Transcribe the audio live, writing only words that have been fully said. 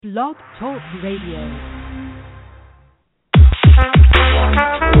Blog Talk Radio.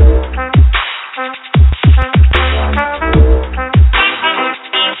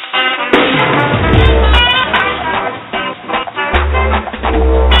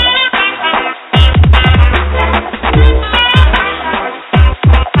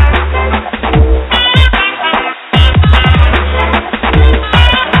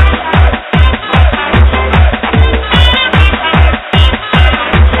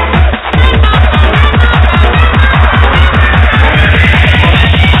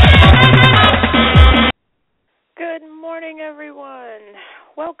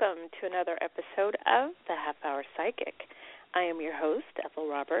 Welcome to another episode of The Half Hour Psychic. I am your host, Ethel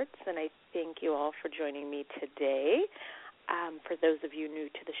Roberts, and I thank you all for joining me today. For those of you new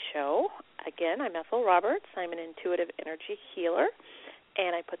to the show, again, I'm Ethel Roberts. I'm an intuitive energy healer,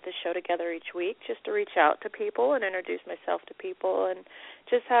 and I put this show together each week just to reach out to people and introduce myself to people and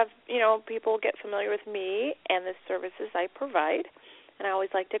just have, people get familiar with me and the services I provide. And I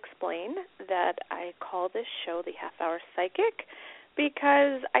always like to explain that I call this show The Half Hour Psychic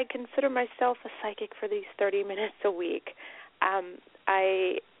because I consider myself a psychic for these 30 minutes a week.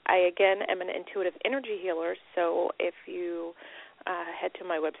 I again, am an intuitive energy healer, so if you head to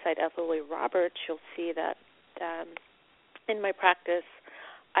my website, Ethel Lee Roberts, you'll see that in my practice,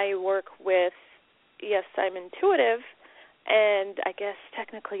 I work with, yes, I'm intuitive, and I guess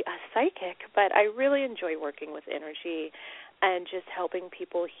technically a psychic, but I really enjoy working with energy and just helping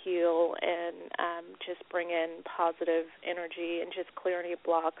people heal and just bring in positive energy and just clear any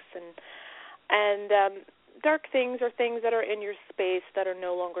blocks and dark things or things that are in your space that are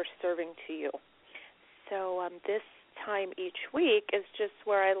no longer serving to you. So this time each week is just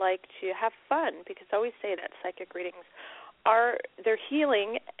where I like to have fun, because I always say that psychic readings they're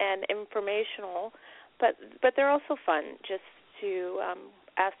healing and informational, but they're also fun just to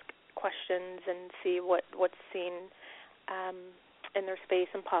ask questions and see what's seen in their space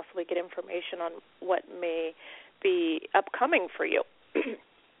and possibly get information on what may be upcoming for you.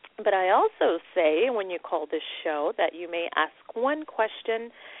 But I also say when you call this show that you may ask one question,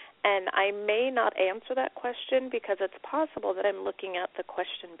 and I may not answer that question because it's possible that I'm looking at the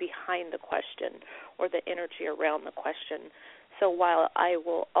question behind the question or the energy around the question. So while I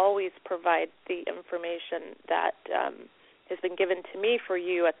will always provide the information that has been given to me for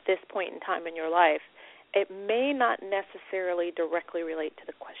you at this point in time in your life, it may not necessarily directly relate to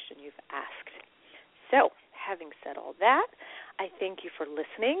the question you've asked. So, having said all that, I thank you for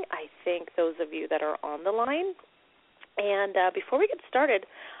listening. I thank those of you that are on the line. And before we get started,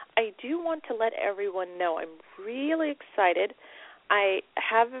 I do want to let everyone know I'm really excited. I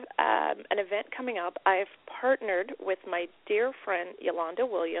have an event coming up. I've partnered with my dear friend Yolanda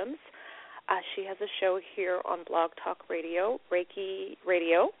Williams. She has a show here on Blog Talk Radio, Reiki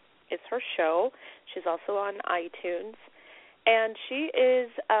Radio. Is her show. She's also on iTunes. And she is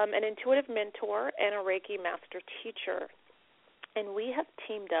an intuitive mentor and a Reiki master teacher. And we have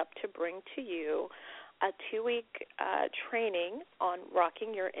teamed up to bring to you a 2-week training on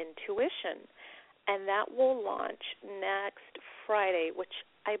rocking your intuition. And that will launch next Friday, which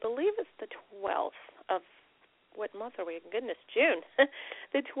I believe is the 12th of, what month are we in? Goodness, June.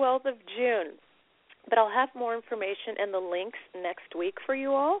 The 12th of June. But I'll have more information and the links next week for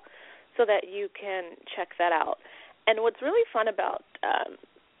you all so that you can check that out. And what's really fun about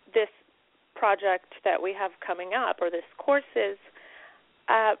this project that we have coming up, or this course, is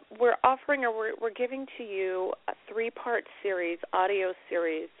we're offering, or we're giving to you a 3-part series, audio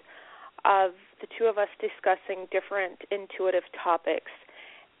series, of the two of us discussing different intuitive topics.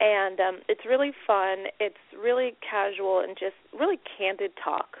 And it's really fun. It's really casual and just really candid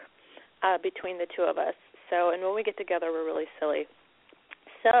talk between the two of us. So, and when we get together, we're really silly.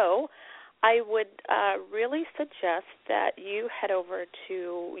 So I would really suggest that you head over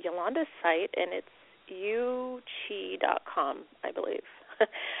to Yolanda's site, and it's uchi.com, I believe.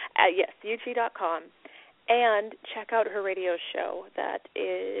 Yes, uchi.com, and check out her radio show. That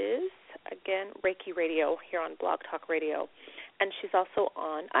is, again, Reiki Radio here on Blog Talk Radio. And she's also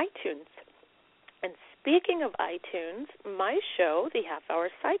on iTunes. And speaking of iTunes, my show, The Half Hour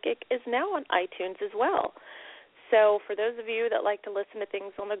Psychic, is now on iTunes as well. So for those of you that like to listen to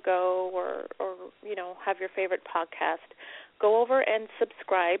things on the go or have your favorite podcast, go over and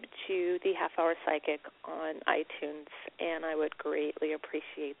subscribe to The Half Hour Psychic on iTunes, and I would greatly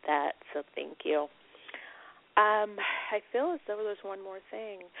appreciate that, so thank you. I feel as though there's one more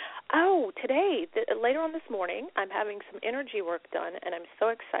thing. Oh, today, later on this morning, I'm having some energy work done, and I'm so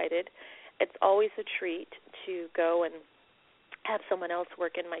excited. It's always a treat to go and have someone else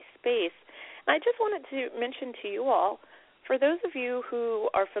work in my space. And I just wanted to mention to you all, for those of you who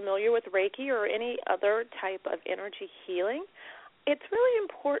are familiar with Reiki or any other type of energy healing, it's really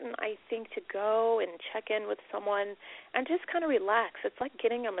important, I think, to go and check in with someone and just kind of relax. It's like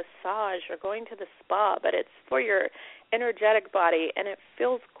getting a massage or going to the spa, but it's for your energetic body, and it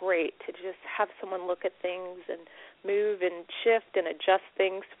feels great to just have someone look at things and move and shift and adjust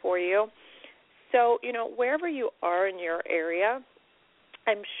things for you. So, wherever you are in your area,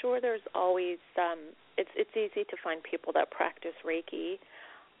 I'm sure there's always it's easy to find people that practice Reiki.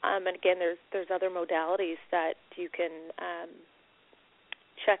 And again, there's other modalities that you can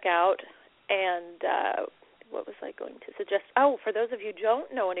check out. And what was I going to suggest? Oh, for those of you who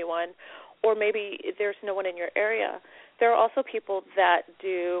don't know anyone, or maybe there's no one in your area, there are also people that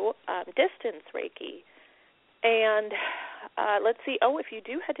do distance Reiki. And let's see. Oh, if you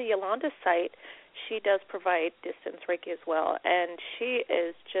do head to Yolanda's site, she does provide distance Reiki as well, and she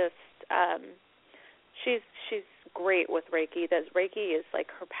is just she's great with Reiki. Reiki is like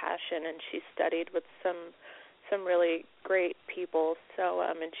her passion, and she's studied with some really great people. So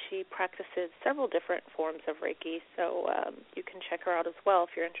and she practices several different forms of Reiki. So you can check her out as well if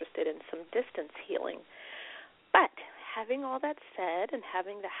you're interested in some distance healing. But having all that said and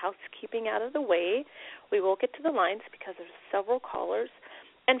having the housekeeping out of the way, we will get to the lines because there's several callers.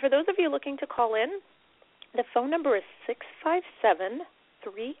 And for those of you looking to call in, the phone number is 657-383-1936,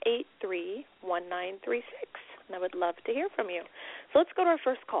 and I would love to hear from you. So let's go to our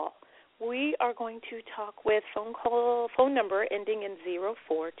first call. We are going to talk with phone number ending in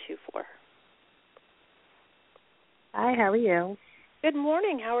 0424. Hi, how are you? Good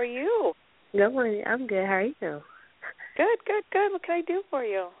morning. How are you? Good morning. I'm good. How are you? Good. What can I do for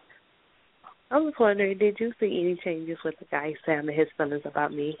you? I was wondering, did you see any changes with the guy Sam and his feelings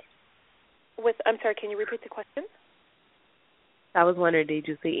about me? I'm sorry, can you repeat the question? I was wondering, did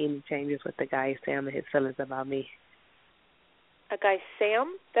you see any changes with the guy Sam and his feelings about me? A guy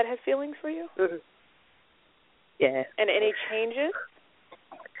Sam that has feelings for you? Mm-hmm. Yes. And any changes?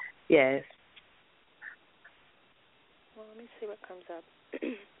 Yes. Well, let me see what comes up.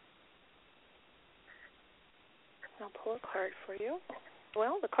 I'll pull a card for you.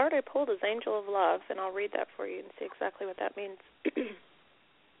 Well, the card I pulled is Angel of Love, and I'll read that for you and see exactly what that means.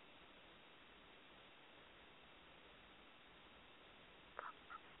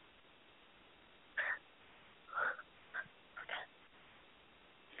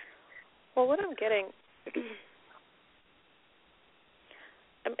 Well, what I'm getting,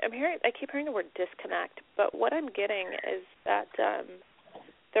 I'm hearing. I keep hearing the word disconnect, but what I'm getting is that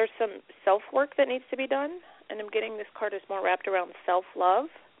there's some self-work that needs to be done, and I'm getting this card is more wrapped around self-love.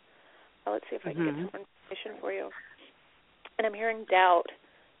 Let's see if I can get some information for you. And I'm hearing doubt.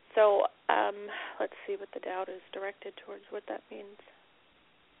 So let's see what the doubt is directed towards, what that means.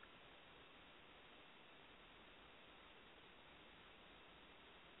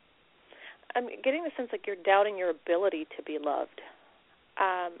 I'm getting the sense like you're doubting your ability to be loved.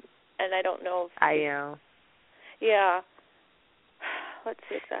 And I don't know if... I am. Yeah. Let's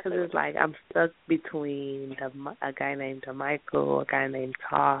see exactly. Because it's like I'm stuck between a guy named Michael, a guy named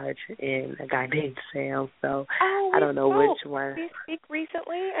Taj, and a guy named Sam. So I don't know which one. Did we speak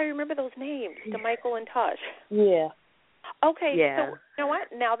recently? I remember those names, Michael and Taj. Yeah. Okay. Yeah. So you know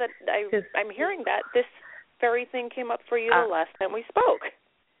what? Now that I'm hearing that, this very thing came up for you the last time we spoke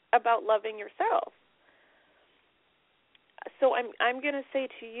about loving yourself. So I'm going to say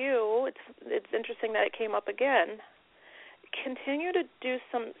to you, it's interesting that it came up again. Continue to do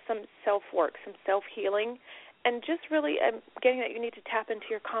some self-work, some self-healing, and just really I'm getting that you need to tap into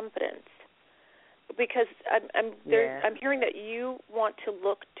your confidence, because I'm hearing that you want to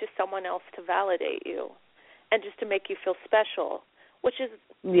look to someone else to validate you and just to make you feel special, which is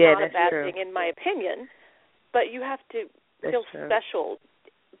not a bad thing in my opinion, but you have to feel special.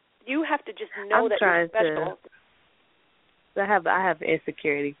 You have to just know that you're special. I have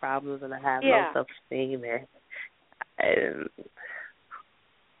insecurity problems, and I have low self-esteem there.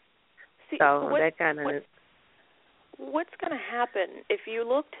 See, so that kind of... What's going to happen if you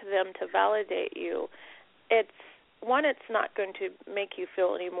look to them to validate you? It's not going to make you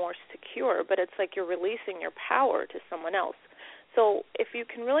feel any more secure, but it's like you're releasing your power to someone else. So if you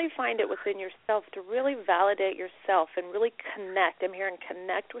can really find it within yourself to really validate yourself and really connect, I'm hearing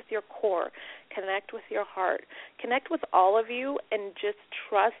connect with your core, connect with your heart, connect with all of you, and just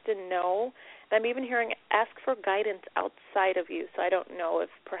trust and know. And I'm even hearing ask for guidance outside of you. So I don't know if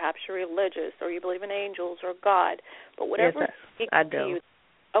perhaps you're religious or you believe in angels or God, but whatever speaks to you.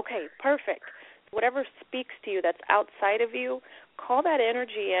 Okay, perfect. Whatever speaks to you that's outside of you, call that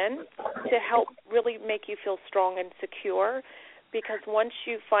energy in to help really make you feel strong and secure. because once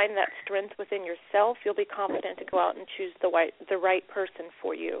you find that strength within yourself, you'll be confident to go out and choose the right person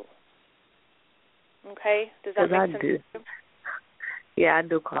for you. Okay? Does that make sense to you? Yeah, I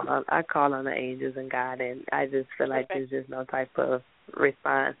do call on the angels and God, and I just feel like there's just no type of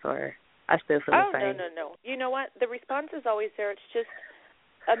response, or I still feel the same. No. You know what? The response is always there. It's just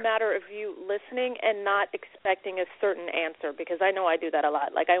a matter of you listening and not expecting a certain answer, because I know I do that a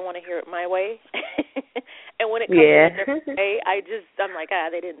lot. Like, I want to hear it my way. And when it comes in a different way, I'm like,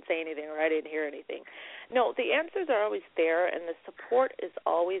 they didn't say anything, or I didn't hear anything. No, the answers are always there, and the support is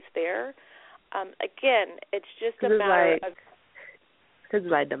always there. Again, it's just a matter of... Because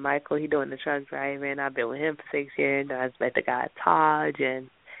like the Michael, he doing the truck driving. I've been with him for 6 years. I just met the guy Taj and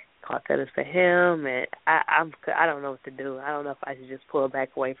caught feathers for him, and I don't know what to do. I don't know if I should just pull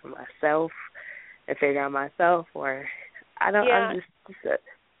back away from myself and figure out myself, or I don't. Yeah. I'm just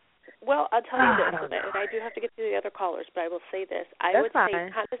well, I'll tell you this, and I do have to get to the other callers, but I will say this: I would say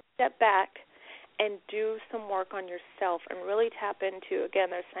kind of step back and do some work on yourself and really tap into, again,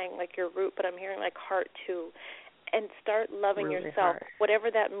 they're saying like your root, but I'm hearing like heart too. And start loving yourself,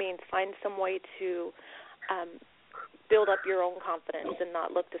 whatever that means. Find some way to build up your own confidence and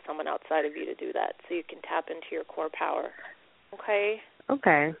not look to someone outside of you to do that, so you can tap into your core power. Okay?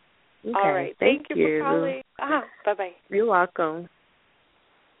 Okay. All right. Thank you for calling. Bye-bye. You're welcome.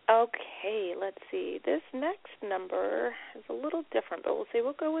 Okay, let's see. This next number is a little different, but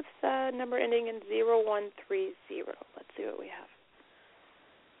we'll go with number ending in 0130. Let's see what we have.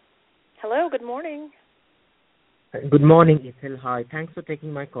 Hello, good morning. Good morning, Ethel. Hi. Thanks for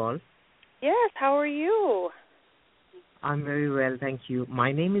taking my call. Yes, how are you? I'm very well, thank you.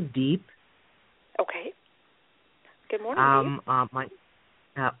 My name is Deep. Okay. Good morning,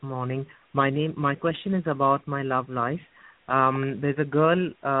 Deep. Morning. My question is about my love life. There's a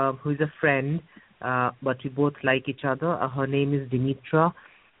girl who's a friend, but we both like each other. Her name is Dimitra.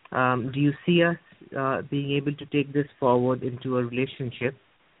 Do you see us being able to take this forward into a relationship?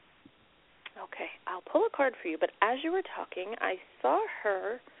 Okay, I'll pull a card for you, but as you were talking, I saw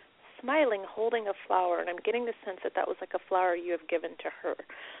her smiling, holding a flower, and I'm getting the sense that was like a flower you have given to her.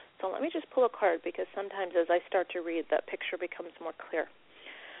 So let me just pull a card, because sometimes as I start to read, that picture becomes more clear.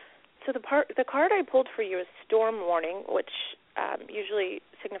 So the card I pulled for you is Storm Warning, which usually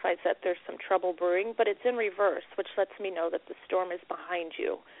signifies that there's some trouble brewing, but it's in reverse, which lets me know that the storm is behind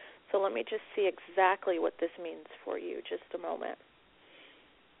you. So let me just see exactly what this means for you. Just a moment.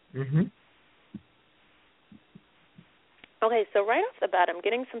 Mm-hmm. Okay, so right off the bat, I'm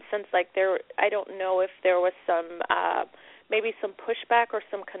getting some sense like I don't know if there was some, maybe some pushback or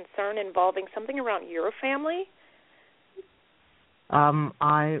some concern involving something around your family.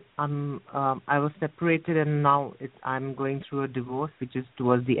 I was separated, and now I'm going through a divorce, which is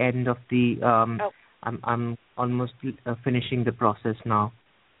towards the end of the. I'm almost finishing the process now.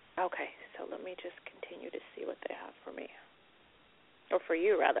 Okay, so let me just continue to see what they have for me, or for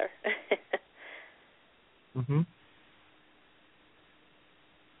you rather. Mhm.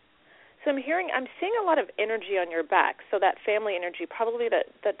 So I'm seeing a lot of energy on your back. So that family energy, probably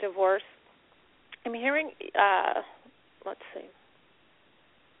that divorce. I'm hearing. Let's see.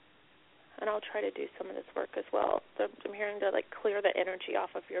 And I'll try to do some of this work as well. So I'm hearing to clear the energy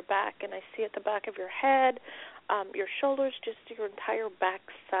off of your back, and I see at the back of your head, your shoulders, just your entire back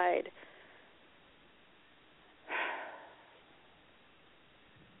side.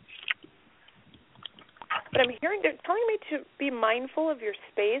 But I'm hearing they're telling me to be mindful of your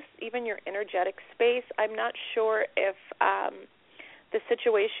space, even your energetic space. I'm not sure if the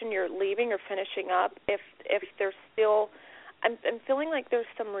situation you're leaving or finishing up, if there's still. I'm feeling like there's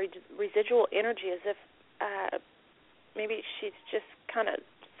some residual energy, as if maybe she's just kind of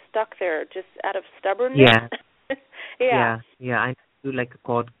stuck there, just out of stubbornness. Yeah. Yeah. I do like a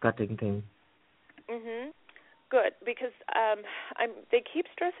cord cutting thing. Mhm. Good, because they keep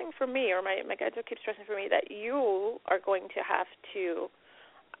stressing for me, or my guides will keep stressing for me, that you are going to have to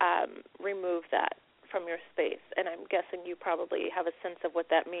remove that from your space, and I'm guessing you probably have a sense of what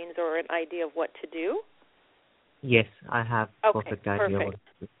that means or an idea of what to do. Yes, I have perfect idea. Perfect.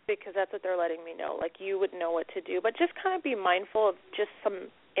 Because that's what they're letting me know. Like, you would know what to do, but just kind of be mindful of just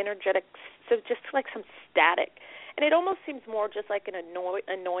some energetic, so just like some static. And it almost seems more just like an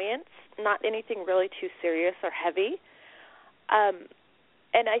annoyance, not anything really too serious or heavy.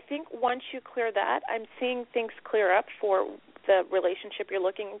 And I think once you clear that, I'm seeing things clear up for the relationship you're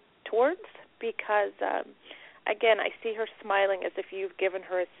looking towards, because, again, I see her smiling as if you've given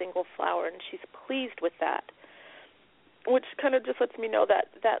her a single flower, and she's pleased with that, which kind of just lets me know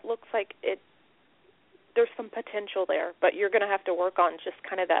that looks like there's some potential there, but you're going to have to work on just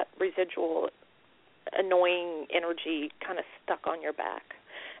kind of that residual annoying energy kind of stuck on your back.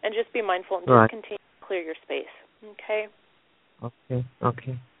 And just be mindful and Right. just continue to clear your space, okay?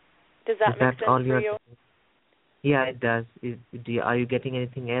 Okay. Does that make sense all for you? Yeah, it does. Are you getting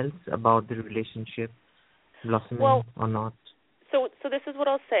anything else about the relationship blossoming or not? So this is what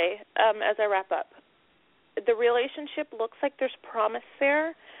I'll say as I wrap up. The relationship looks like there's promise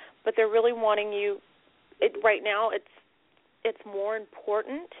there, but they're really wanting you. Right now, it's more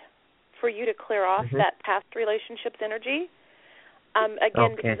important for you to clear off that past relationship's energy.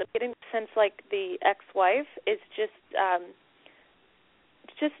 Again, because I'm getting the sense like the ex-wife is just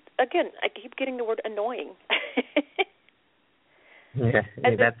again, I keep getting the word annoying. Yeah,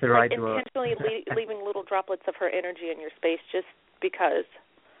 that's the right word. Intentionally leaving little droplets of her energy in your space just because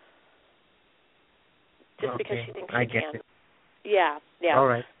she thinks she can. It. Yeah. All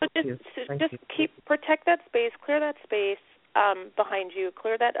right. So just protect that space, clear that space behind you,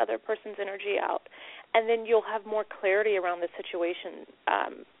 clear that other person's energy out, and then you'll have more clarity around the situation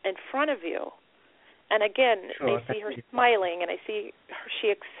in front of you. And again, I see her smiling, and I see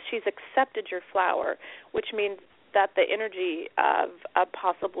she's accepted your flower, which means that the energy of a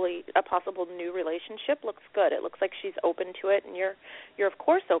possible new relationship looks good. It looks like she's open to it, and you're of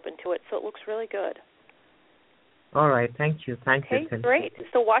course open to it. So it looks really good. All right. Thank you. Okay, great.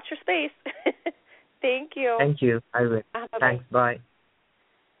 So watch your space. Thank you. Thank you. I will. Thanks. Bye.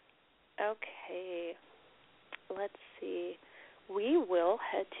 Okay. Let's see. We will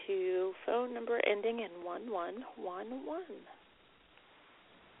head to phone number ending in 1111.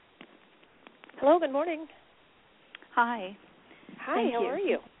 Hello, good morning. Hi. Hi, how are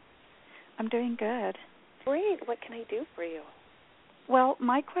you? I'm doing good. Great. What can I do for you? Well,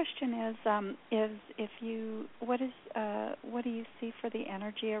 my question is what do you see for the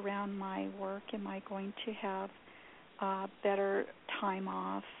energy around my work? Am I going to have better time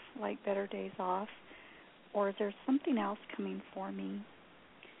off, like better days off, or is there something else coming for me?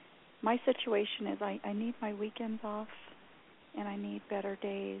 My situation is I need my weekends off, and I need better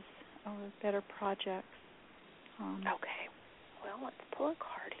days or better projects. Okay. Well, let's pull a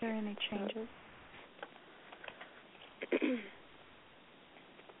card here. Are there any changes?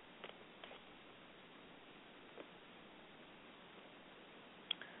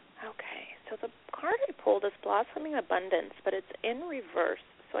 Okay, so the card I pulled is Blossoming Abundance, but it's in reverse,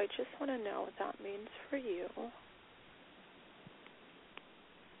 so I just want to know what that means for you.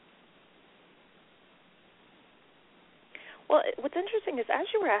 Well, what's interesting is as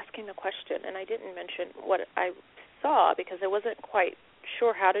you were asking the question, and I didn't mention what I saw because I wasn't quite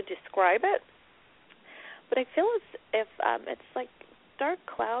sure how to describe it, but I feel as if it's like dark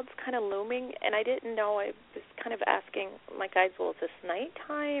clouds kind of looming, and I didn't know. I was kind of asking my guides, well, is this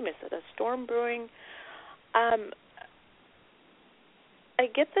nighttime? Is it a storm brewing? I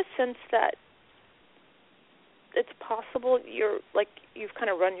get the sense that it's possible you've kind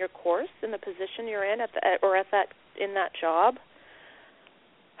of run your course in the position you're in in that job.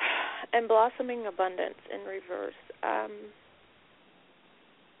 And Blossoming Abundance in reverse.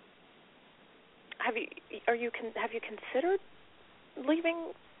 Have you considered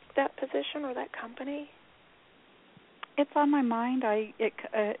leaving that position or that company? It's on my mind. It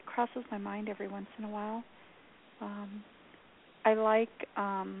crosses my mind every once in a while. I like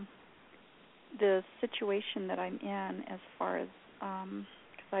the situation that I'm in as far as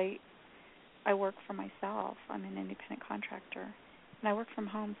because I work for myself. I'm an independent contractor, and I work from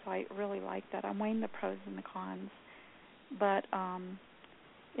home, so I really like that. I'm weighing the pros and the cons, but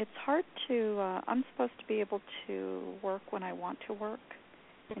it's hard to. I'm supposed to be able to work when I want to work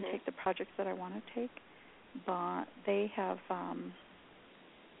and take the projects that I want to take, but they have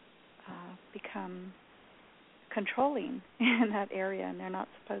become controlling in that area, and they're not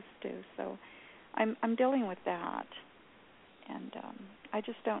supposed to. So I'm dealing with that, and I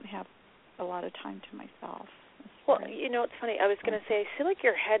just don't have a lot of time to myself. Well, it's funny. I was going to say, I feel like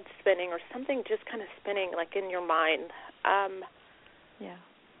your head's spinning or something just kind of spinning, like in your mind. Yeah.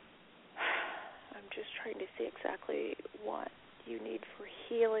 I'm just trying to see exactly what you need for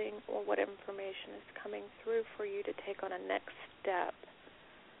healing or what information is coming through for you to take on a next step.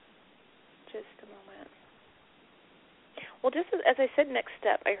 Just a moment. Well, just as I said, next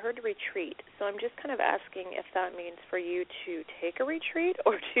step, I heard retreat. So I'm just kind of asking if that means for you to take a retreat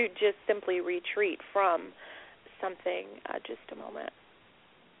or to just simply retreat from something. Just a moment.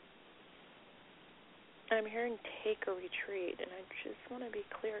 I'm hearing take a retreat, and I just want to be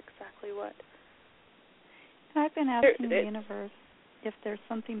clear exactly what. And I've been asking the universe if there's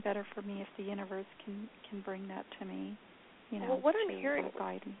something better for me, if the universe can bring that to me. Well, what I'm hearing,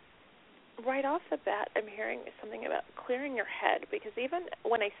 guidance. right off the bat, I'm hearing something about clearing your head, because even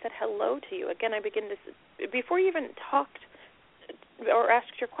when I said hello to you, again, I begin to, before you even talked or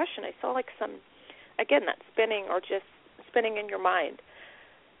asked your question, I saw like some, again, that spinning or just spinning in your mind.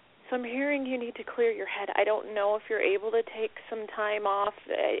 So I'm hearing you need to clear your head. I don't know if you're able to take some time off,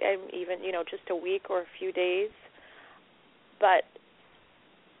 even, just a week or a few days. But,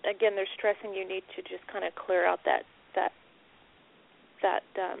 again, they're stressing you need to just kind of clear out that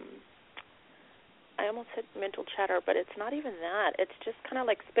I almost said mental chatter, but it's not even that. It's just kind of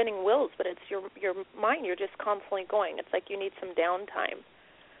like spinning wheels, but it's your mind. You're just constantly going. It's like you need some downtime.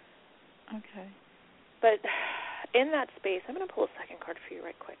 Okay. But in that space, I'm going to pull a second card for you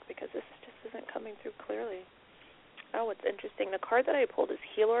right quick, because this just isn't coming through clearly. Oh, it's interesting. The card that I pulled is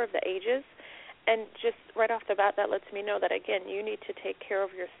Healer of the Ages, and just right off the bat, that lets me know that, again, you need to take care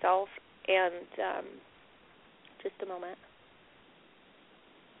of yourself. And just a moment.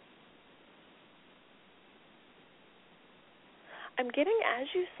 I'm getting, as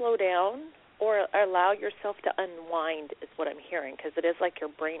you slow down or allow yourself to unwind, is what I'm hearing, because it is like your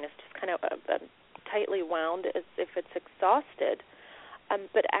brain is just kind of tightly wound as if it's exhausted.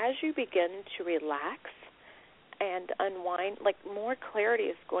 But as you begin to relax and unwind, like more clarity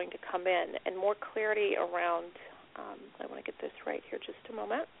is going to come in, and more clarity around, I want to get this right here just a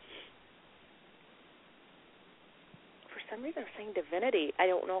moment. For some reason I'm saying divinity. I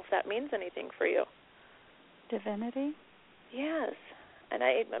don't know if that means anything for you. Divinity? Yes, and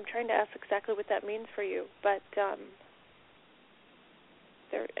I'm trying to ask exactly what that means for you, but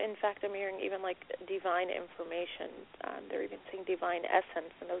in fact, I'm hearing even like divine information. They're even saying divine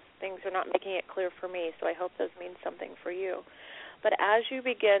essence, and those things are not making it clear for me, so I hope those mean something for you. But as you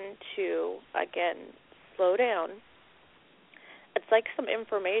begin to, again, slow down, it's like some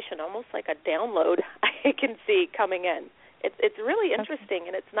information, almost like a download I can see coming in. It's really interesting,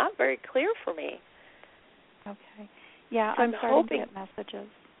 and it's not very clear for me. Okay. Yeah, so I'm starting to get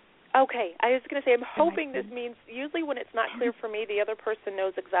messages. Okay, I was going to say, I'm hoping this means, usually when it's not clear for me, the other person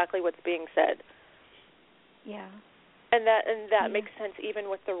knows exactly what's being said. Yeah. And that makes sense even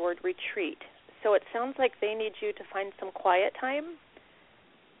with the word retreat. So it sounds like they need you to find some quiet time,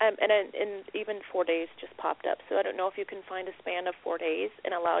 and even 4 days just popped up. So I don't know if you can find a span of 4 days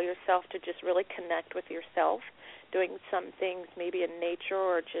and allow yourself to just really connect with yourself, doing some things maybe in nature,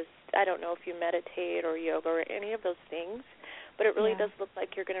 or just, I don't know if you meditate or yoga or any of those things, but it really does look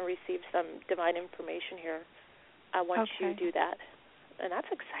like you're going to receive some divine information here once you do that. And that's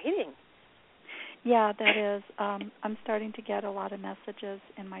exciting. Yeah, that is. I'm starting to get a lot of messages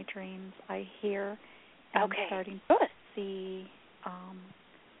in my dreams. I hear and I'm starting to see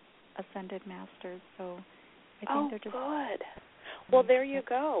ascended masters. So I think they're just good. Well, there you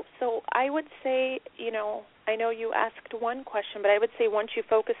go. So I would say, I know you asked one question, but I would say once you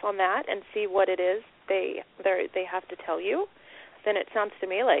focus on that and see what it is they have to tell you, then it sounds to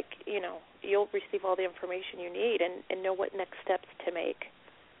me like, you'll receive all the information you need and know what next steps to make.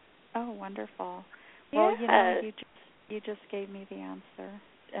 Oh, wonderful. Well, you just gave me the answer,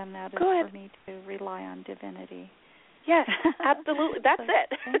 and that is for me to rely on divinity. Yes, absolutely. That's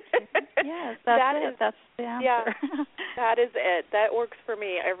it. Thank you. Yes, that's the answer. Yeah, that is it. That works for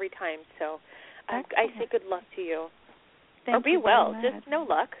me every time. So I say good luck to you. Thank you. Or be well. Just no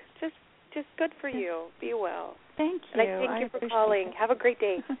luck. Just good for you. Be well. Thank you. And I thank you for calling. Have a great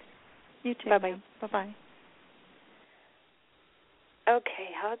day. You too. Bye-bye. Bye-bye. Okay,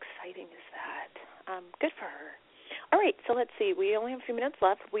 how exciting is that? Good for her. All right, so let's see. We only have a few minutes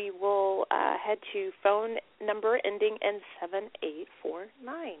left. We will head to phone number ending in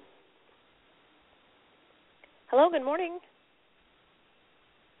 7849. Hello, good morning.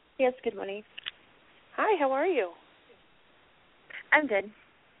 Yes, good morning. Hi, how are you? I'm good.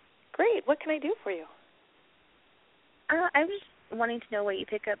 Great. What can I do for you? I was wanting to know what you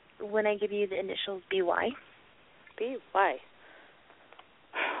pick up when I give you the initials BY. BY.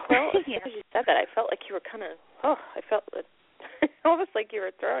 Well, as soon as you said that, I felt like you were kind of, I felt it almost like you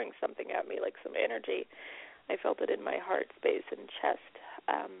were throwing something at me, like some energy. I felt it in my heart space and chest.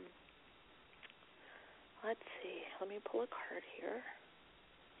 Let's see. Let me pull a card here.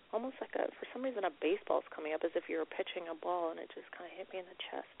 Almost like for some reason, a baseball's coming up as if you were pitching a ball, and it just kind of hit me in the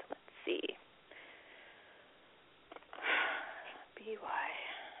chest. Let's see. BY.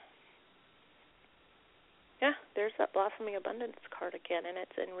 Yeah, there's that Blossoming Abundance card again, and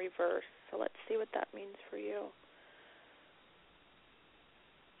it's in reverse. So let's see what that means for you.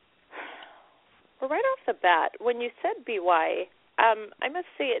 Well, right off the bat, when you said BY, I must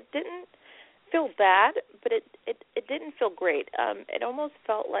say it didn't feel bad, but it didn't feel great. It almost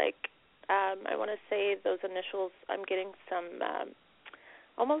felt like, I want to say those initials, I'm getting some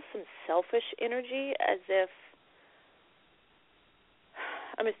almost some selfish energy, as if,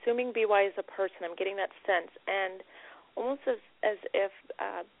 I'm assuming BY is a person. I'm getting that sense, and almost as if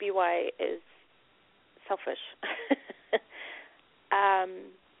BY is selfish.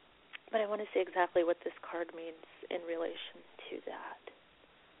 But I want to see exactly what this card means in relation to that.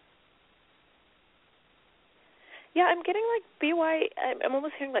 Yeah, I'm getting like BY, I'm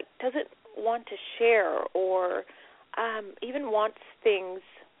almost hearing like doesn't want to share or even wants things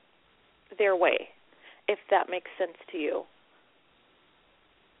their way, if that makes sense to you.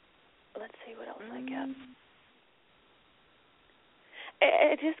 Let's see what else I get.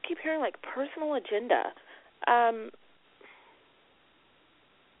 I just keep hearing like personal agenda.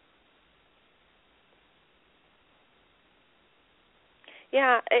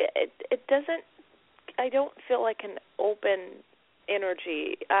 Yeah, it doesn't, I don't feel like an open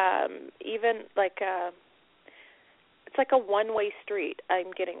energy, even like it's like a one-way street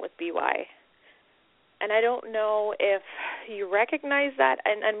I'm getting with BY. And I don't know if you recognize that,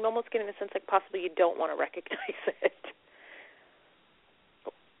 and I'm almost getting the sense like possibly you don't want to recognize it.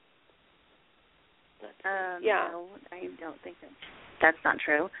 Yeah. No, I don't think that's not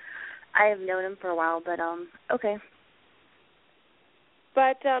true. I have known him for a while, but okay.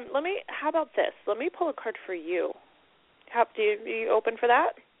 But how about this? Let me pull a card for you. Are you open for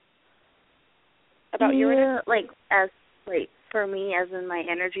that? About your energy? For me, as in my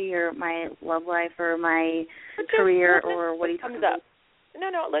energy or my love life or my career or what comes up.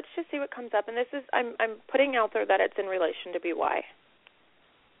 No, let's just see what comes up. And this is, I'm putting out there that it's in relation to BY.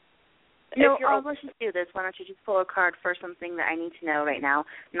 No, let's just do this. Why don't you just pull a card for something that I need to know right now,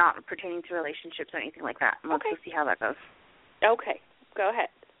 not pertaining to relationships or anything like that. And let's just see how that goes. Okay, go ahead.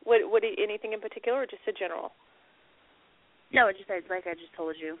 What anything in particular or just a general? No, it just like I just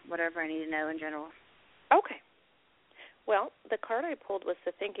told you, whatever I need to know in general. Okay. Well, the card I pulled was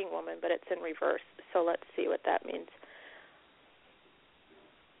the Thinking Woman, but it's in reverse, so let's see what that means.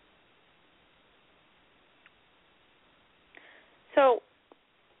 So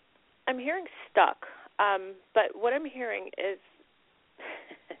I'm hearing stuck, but what I'm hearing is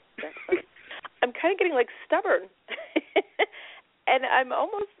I'm kind of getting like stubborn, and I'm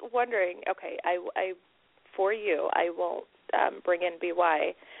almost wondering. Okay, I for you, I won't bring in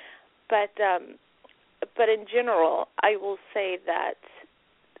BY, but in general, I will say that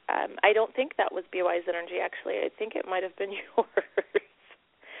I don't think that was BY's energy. Actually, I think it might have been yours,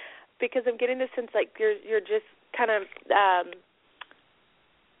 because I'm getting the sense like you're just kind of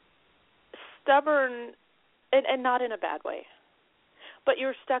stubborn, and not in a bad way, but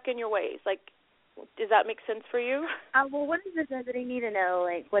you're stuck in your ways. Like, does that make sense for you? Well, what is it that I need to know?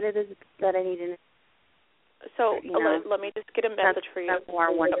 Like, what it is that I need to know? So let me just get a message for you. That's what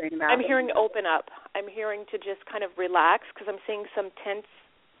I'm wondering about. I'm hearing open up. I'm hearing to just kind of relax, because I'm seeing some tense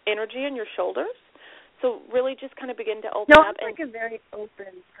energy in your shoulders. So really just kind of begin to open up. No, I'm like a very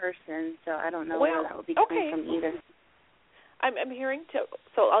open person, so I don't know where that would be coming from either. I'm hearing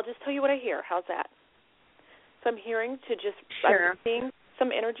so I'll just tell you what I hear. How's that? So I'm hearing to just, I'm seeing some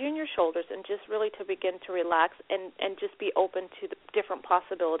energy in your shoulders, and just really to begin to relax and just be open to the different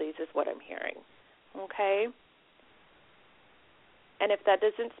possibilities is what I'm hearing. Okay? And if that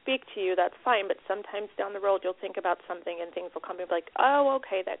doesn't speak to you, that's fine, but sometimes down the road you'll think about something and things will come and be like, oh,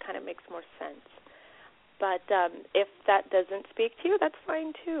 okay, that kind of makes more sense. But if that doesn't speak to you, that's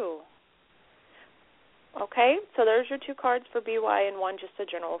fine too. Okay? So there's your two cards for BY and one just a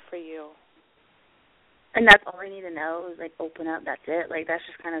general for you. And that's all I need to know is, like, open up, that's it? Like, that's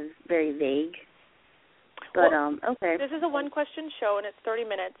just kind of very vague. But, okay. This is a one-question show, and it's 30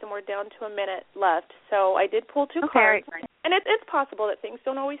 minutes, and we're down to a minute left. So I did pull two cards. Right. And it's possible that things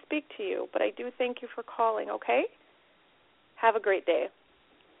don't always speak to you, but I do thank you for calling, okay? Have a great day.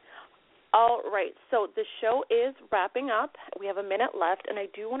 All right, so the show is wrapping up. We have a minute left, and I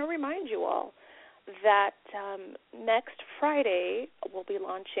do want to remind you all that next Friday we'll be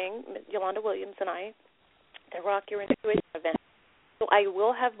launching, Yolanda Williams and I, the Rock Your Intuition event. So I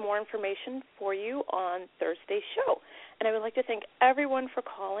will have more information for you on Thursday's show. And I would like to thank everyone for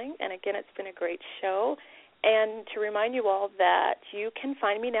calling. And, again, it's been a great show. And to remind you all that you can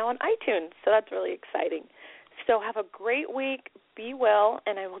find me now on iTunes. So that's really exciting. So have a great week. Be well.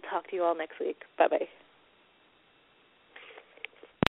 And I will talk to you all next week. Bye-bye.